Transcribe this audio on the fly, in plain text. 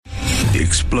The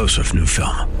explosive new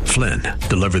film, Flynn,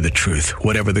 deliver the truth,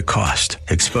 whatever the cost.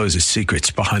 Exposes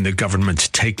secrets behind the government's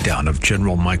takedown of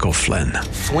General Michael Flynn.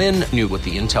 Flynn knew what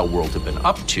the intel world had been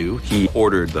up to. He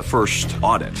ordered the first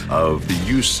audit of the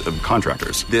use of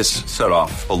contractors. This set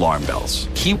off alarm bells.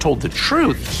 He told the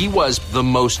truth. He was the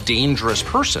most dangerous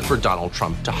person for Donald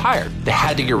Trump to hire. They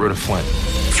had to get rid of Flynn.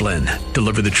 Flynn,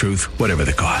 deliver the truth, whatever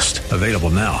the cost. Available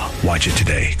now. Watch it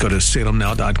today. Go to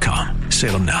salemnow.com.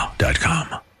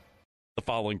 salemnow.com. The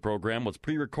following program was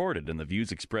pre-recorded, and the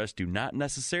views expressed do not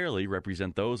necessarily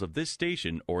represent those of this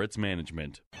station or its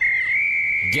management.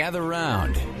 Gather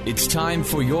round. It's time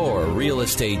for your Real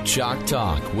Estate Chalk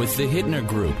Talk with the Hittner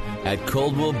Group at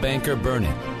Coldwell Banker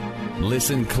Burnett.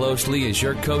 Listen closely as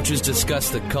your coaches discuss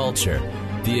the culture,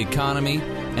 the economy,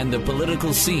 and the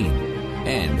political scene,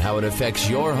 and how it affects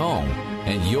your home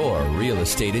and your real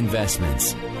estate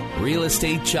investments. Real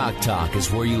Estate Chalk Talk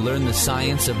is where you learn the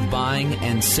science of buying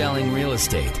and selling real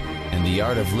estate and the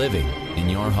art of living in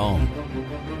your home.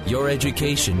 Your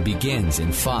education begins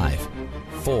in 5,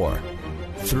 4,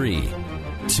 3,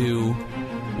 2,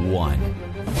 1.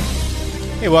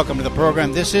 Hey, welcome to the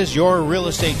program. This is your Real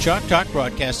Estate Chalk Talk,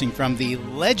 broadcasting from the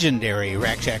legendary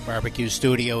Rack Shack Barbecue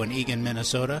Studio in Eagan,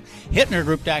 Minnesota.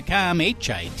 HittnerGroup.com,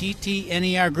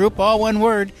 Hittner Group, all one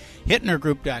word.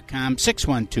 HittnerGroup.com,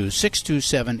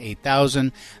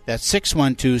 612-627-8000. That's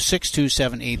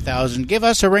 612-627-8000. Give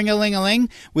us a ring-a-ling-a-ling.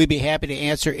 We'd be happy to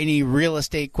answer any real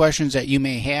estate questions that you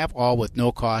may have, all with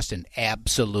no cost and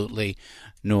absolutely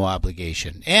no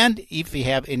obligation. And if you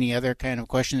have any other kind of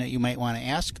question that you might want to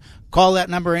ask, call that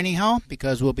number anyhow,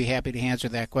 because we'll be happy to answer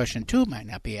that question too. Might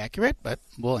not be accurate, but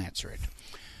we'll answer it.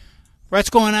 What's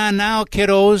going on now,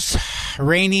 kiddos?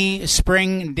 Rainy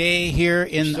spring day here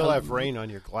in. You still have rain on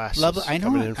your glasses. I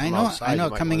know.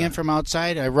 Coming in from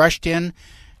outside, I rushed in,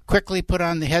 quickly put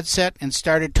on the headset, and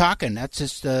started talking. That's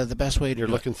just the best way to. You're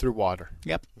looking through water.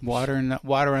 Yep, water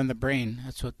on the brain.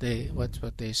 That's what they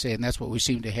say, and that's what we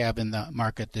seem to have in the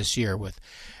market this year with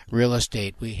real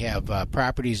estate. We have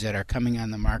properties that are coming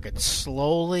on the market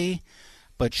slowly,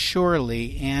 but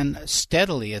surely and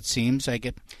steadily. It seems. I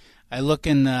look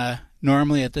in.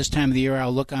 Normally at this time of the year,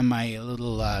 I'll look on my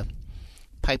little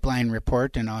pipeline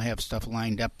report, and I'll have stuff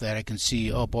lined up that I can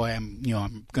see. Oh boy, I'm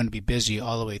going to be busy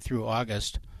all the way through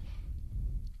August.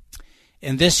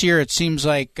 And this year, it seems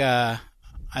like I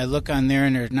look on there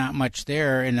and there's not much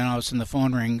there, and then all of a sudden the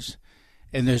phone rings,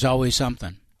 and there's always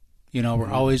something.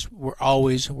 We're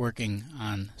always working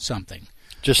on something.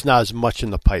 Just not as much in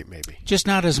the pipe, maybe. Just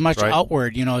not as much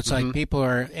outward. It's like people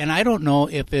are, and I don't know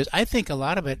if it's. I think a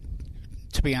lot of it,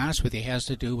 to be honest with you, has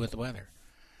to do with the weather.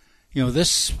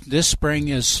 This spring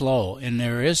is slow, and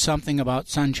there is something about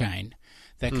sunshine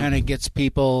that kind of gets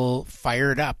people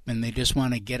fired up, and they just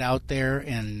want to get out there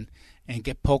and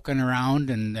get poking around.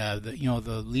 And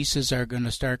the leases are going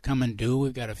to start coming due.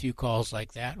 We've got a few calls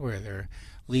like that where their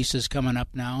leases coming up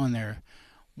now, and they're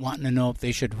wanting to know if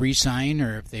they should re-sign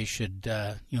or if they should,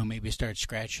 maybe start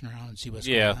scratching around and see what's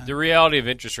going on. Yeah, the reality of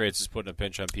interest rates is putting a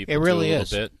pinch on people. It really a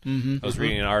is. little bit. Mm-hmm. I was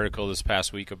reading an article this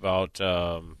past week about,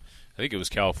 I think it was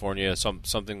California,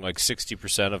 something like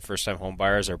 60% of first-time home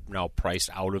buyers are now priced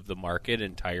out of the market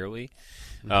entirely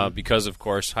because, of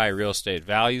course, high real estate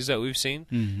values that we've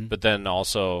seen, but then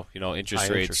also, interest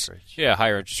rates. Yeah,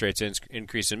 higher interest rates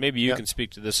increase. And maybe you can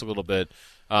speak to this a little bit,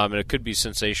 and it could be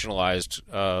sensationalized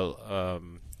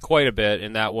quite a bit,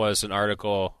 and that was an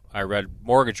article I read,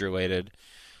 mortgage-related,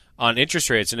 on interest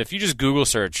rates. And if you just Google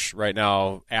search right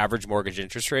now average mortgage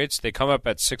interest rates, they come up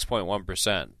at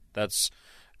 6.1%. That's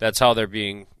how they're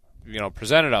being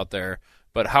presented out there.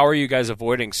 But how are you guys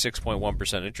avoiding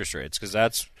 6.1% interest rates? Because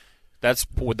that's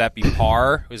would that be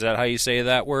par? Is that how you say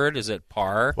that word? Is it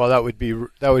par? Well, that would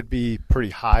be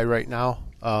pretty high right now.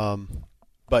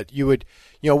 But you would.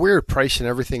 We're pricing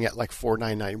everything at like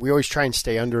 4.99. We always try and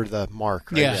stay under the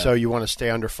mark, right? Yeah. So you want to stay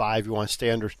under 5. You want to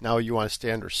stay under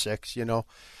 6.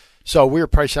 So we were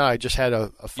pricing out. I just had a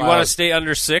file. You want to stay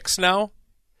under 6 now?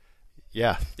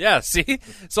 Yeah. Yeah. See,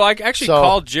 so I actually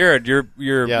called Jared, your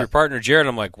partner, Jared.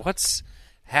 I'm like, what's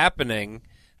happening?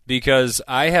 Because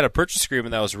I had a purchase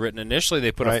agreement that was written initially.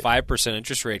 They put a 5%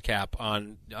 interest rate cap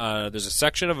on. There's a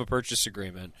section of a purchase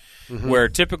agreement where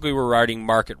typically we're writing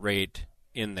market rate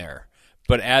in there.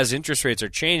 But as interest rates are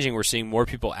changing, we're seeing more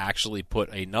people actually put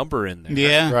a number in there.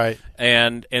 Yeah, right.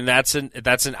 And that's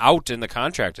an out in the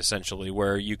contract essentially,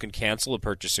 where you can cancel a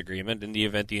purchase agreement in the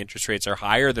event the interest rates are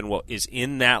higher than what is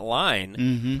in that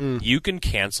line. You can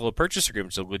cancel a purchase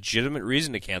agreement. It's a legitimate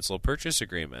reason to cancel a purchase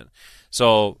agreement.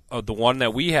 So the one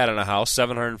that we had in a house,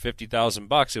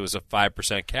 $750,000, it was a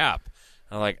 5% cap.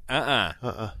 I'm like,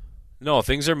 No,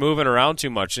 things are moving around too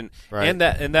much, and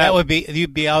that would be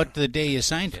you'd be out the day you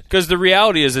signed it. Because the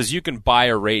reality is you can buy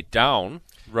a rate down,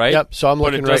 right? Yep. So I'm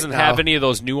looking but it doesn't right now. have any of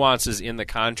those nuances in the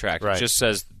contract. Right. It just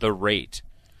says the rate.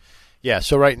 Yeah.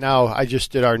 So right now, I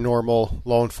just did our normal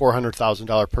loan,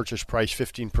 $400,000 purchase price,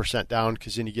 15% down,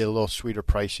 because then you get a little sweeter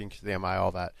pricing because the MI,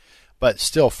 all that. But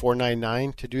still,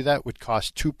 $499 to do that would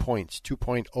cost 2 points,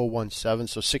 2.017,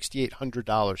 so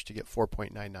 $6,800 to get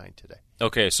 4.99 today.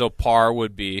 Okay, so par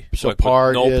would be So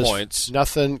par no is points.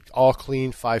 nothing, all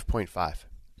clean, 5.5.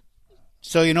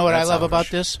 So you know what That's I love average. about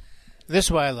this? This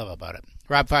is what I love about it.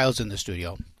 Rob Files in the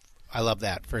studio. I love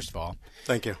that, first of all,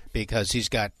 Thank you. because he's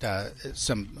got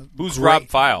some. Who's great- Rob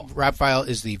File? Rob File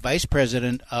is the vice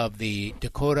president of the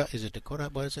Dakota. Is it Dakota?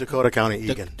 What is it? Dakota County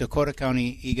Egan. Dakota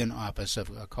County Egan office of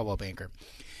Coldwell Banker.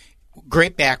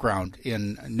 Great background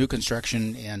in new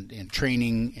construction and in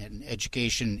training and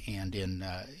education and in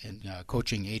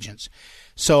coaching agents.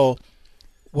 So,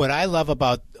 what I love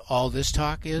about all this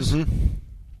talk is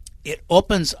it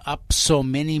opens up so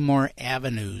many more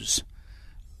avenues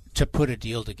to put a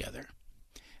deal together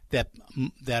that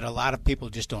a lot of people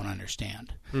just don't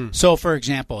understand. So, for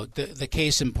example, the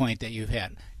case in point that you've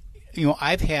had,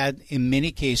 I've had in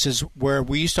many cases where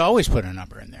we used to always put a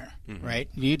number in there, right?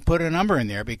 You'd put a number in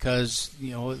there because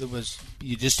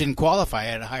you just didn't qualify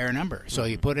at a higher number, so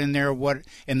you put in there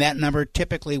and that number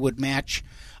typically would match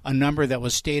a number that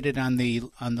was stated on the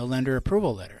lender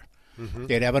approval letter.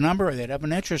 They'd have a number, they'd have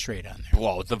an interest rate on there.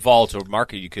 Well, with the volatile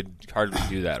market, you could hardly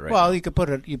do that, right? Well, now. you could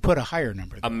put a higher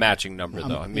number. A matching number,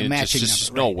 though. I mean, matching it's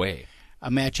just number, no right. way. A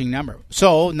matching number.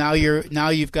 So now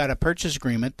you've got a purchase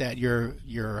agreement that your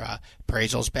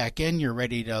appraisal's back in. You're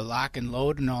ready to lock and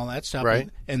load and all that stuff, Right.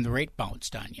 and the rate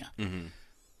bounced on you.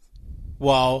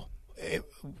 Well,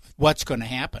 what's going to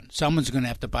happen? Someone's going to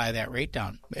have to buy that rate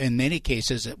down. In many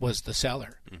cases, it was the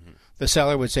seller. The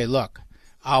seller would say, "Look,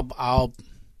 I'll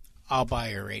buy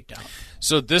your rate down."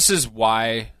 So this is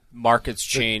why markets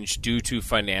change due to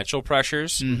financial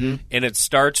pressures, and it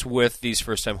starts with these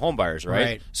first-time home buyers, right?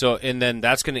 Right. So, and then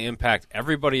that's going to impact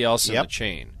everybody else in the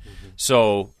chain.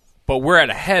 So, but we're at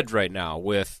a head right now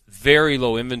with very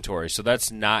low inventory, so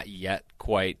that's not yet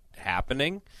quite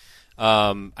happening.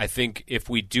 I think if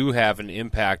we do have an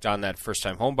impact on that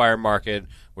first-time home buyer market,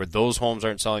 where those homes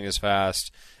aren't selling as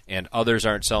fast and others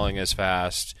aren't selling as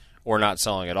fast or not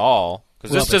selling at all,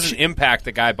 because this doesn't impact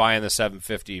the guy buying the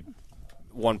 750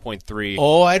 1.3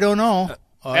 Oh, I don't know.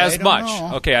 as I don't much.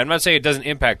 know. Okay, I'm not saying it doesn't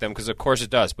impact them, because of course it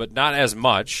does, but not as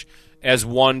much as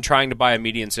one trying to buy a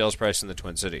median sales price in the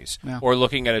Twin Cities, Yeah. or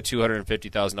looking at a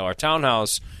 $250,000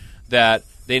 townhouse that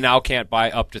they now can't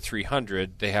buy up to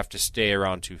 $300,000. They have to stay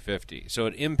around $250,000. So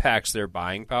it impacts their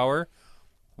buying power.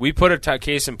 We put a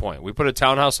case in point. We put a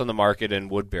townhouse on the market in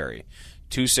Woodbury,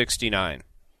 $269,000.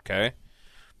 Okay,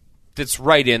 that's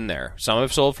right in there. Some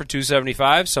have sold for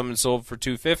 $275,000. Some have sold for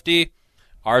 $250,000.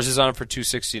 Ours is on for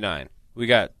 $269,000. We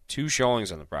got 2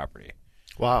 showings on the property.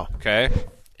 Wow. Okay,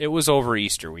 it was over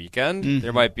Easter weekend.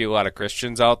 There might be a lot of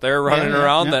Christians out there running Yeah,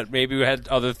 around yeah. that maybe had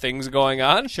other things going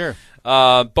on. Sure.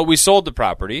 But we sold the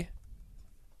property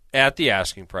at the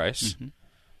asking price.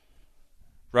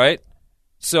 Right?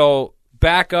 So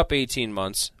back up 18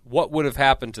 months, what would have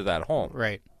happened to that home?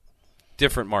 Right.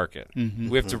 Different market.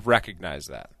 We have to recognize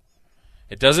that.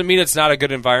 It doesn't mean it's not a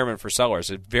good environment for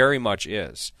sellers. It very much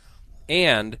is.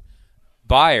 And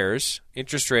buyers,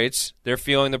 interest rates, they're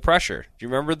feeling the pressure. Do you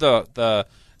remember the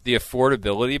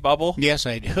affordability bubble? Yes,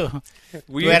 I do.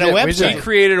 We had a did- website. We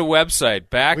created a website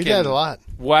back We in, did a lot.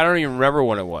 Well, I don't even remember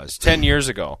when it was. 10 years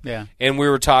ago. Yeah. And we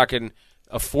were talking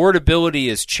affordability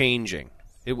is changing.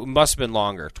 It must have been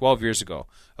longer, 12 years ago.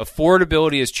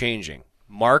 Affordability is changing.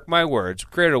 Mark my words.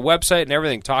 We created a website and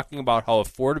everything talking about how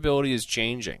affordability is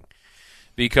changing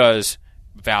because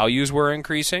values were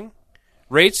increasing.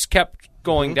 Rates kept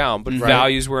going down, but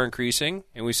values were increasing.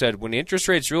 And we said when interest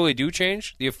rates really do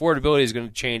change, the affordability is going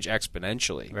to change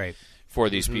exponentially Right. for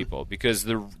these people because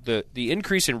the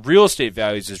increase in real estate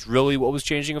values is really what was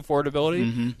changing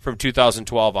affordability from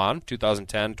 2012 on,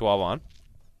 2010, 12 on.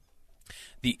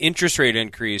 The interest rate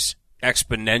increase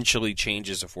exponentially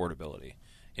changes affordability.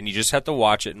 And you just have to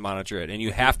watch it and monitor it. And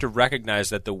you have to recognize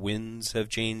that the winds have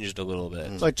changed a little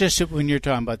bit. But just when you're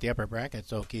talking about the upper brackets,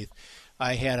 though, Keith,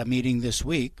 I had a meeting this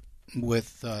week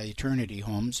with Eternity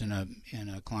Homes and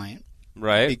a client,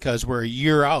 Right? because we're a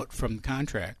year out from the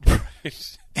contract,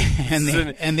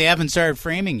 and they haven't started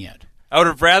framing yet. I would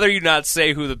have rather you not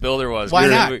say who the builder was. Why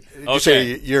not? Did you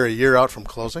say you're a year out from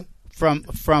closing? From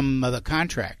the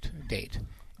contract date,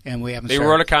 and we haven't. They started,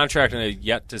 wrote a contract and they're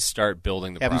yet to start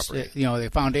building the haven't- property. the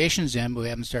foundation's in, but we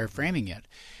haven't started framing yet.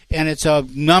 And it's a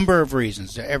number of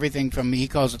reasons. Everything from, he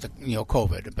calls it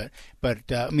COVID,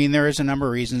 but I mean, there is a number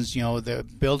of reasons. The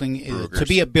building to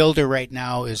be a builder right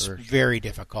now is very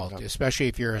difficult, especially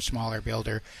if you're a smaller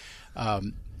builder.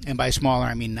 And by smaller,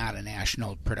 I mean not a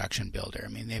national production builder. I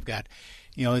mean they've got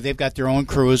their own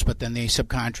crews, but then they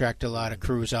subcontract a lot of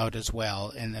crews out as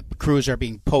well, and the crews are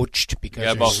being poached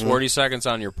because about 40 seconds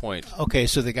on your point. Okay,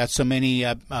 so they got so many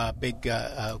big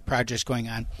projects going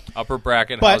on. Upper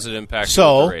bracket, how's it impact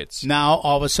the rates? So now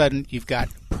all of a sudden you've got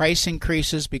price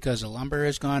increases because the lumber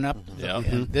has gone up,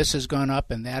 and this has gone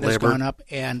up, and that has gone up,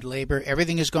 and labor,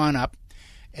 everything has gone up.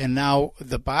 And now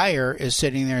the buyer is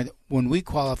sitting there. When we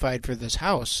qualified for this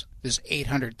house, this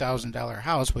 $800,000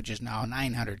 house, which is now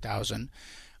 $900,000,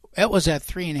 it was at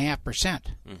 3.5%,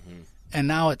 and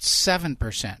now it's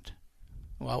 7%.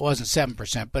 Well, it wasn't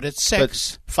 7%, but it's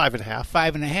 6. But 5.5.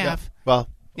 5.5. Yeah. Well,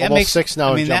 almost 6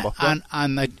 now in jumbo.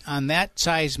 On that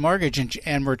size mortgage,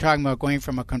 and we're talking about going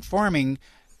from a conforming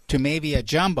to maybe a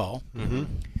jumbo.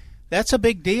 That's a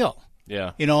big deal.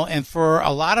 Yeah. And for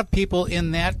a lot of people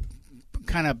in that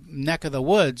kind of neck of the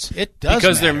woods, it does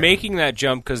because matter. They're making that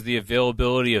jump because the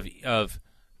availability of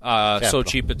so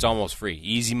cheap it's almost free,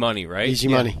 easy money, right? Easy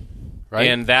money, right?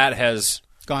 And that has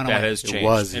gone away. That has changed. It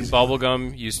was and easy.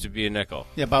 bubblegum used to be a nickel.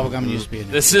 Yeah, bubblegum used to be a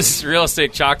nickel. This is Real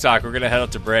Estate Chalk Talk. We're going to head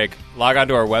out to break. Log on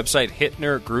to our website,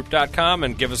 HittnerGroup.com,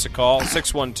 and give us a call,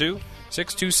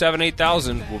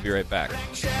 612-627-8000. We'll be right back.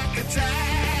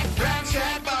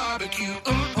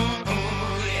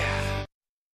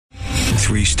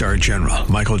 Three-star General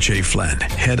Michael J. Flynn,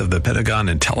 head of the Pentagon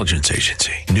Intelligence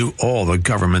Agency, knew all the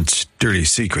government's dirty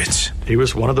secrets. He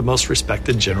was one of the most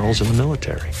respected generals in the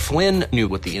military. Flynn knew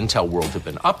what the intel world had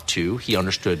been up to. He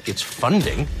understood its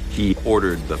funding. He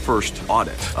ordered the first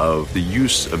audit of the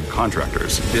use of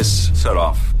contractors. This set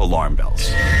off alarm bells.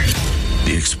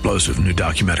 The explosive new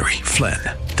documentary, Flynn,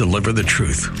 Deliver the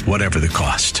Truth, Whatever the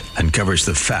Cost, uncovers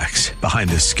the facts behind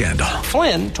this scandal.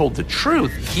 Flynn told the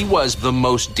truth. He was the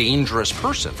most dangerous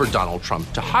person for Donald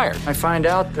Trump to hire. I find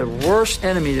out the worst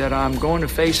enemy that I'm going to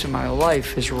face in my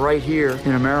life is right here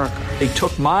in America. They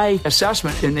took my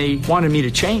assessment and they wanted me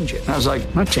to change it. And I was like,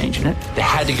 I'm not changing it. They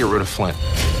had to get rid of Flynn.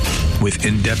 With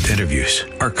in-depth interviews,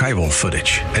 archival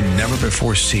footage, and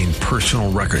never-before-seen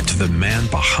personal records of the man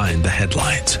behind the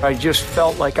headlines. I just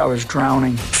felt like I was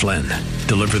drowning. Flynn,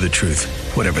 Deliver the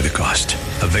Truth, Whatever the Cost.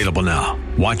 Available now.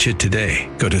 Watch it today.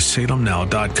 Go to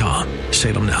salemnow.com.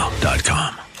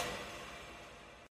 salemnow.com.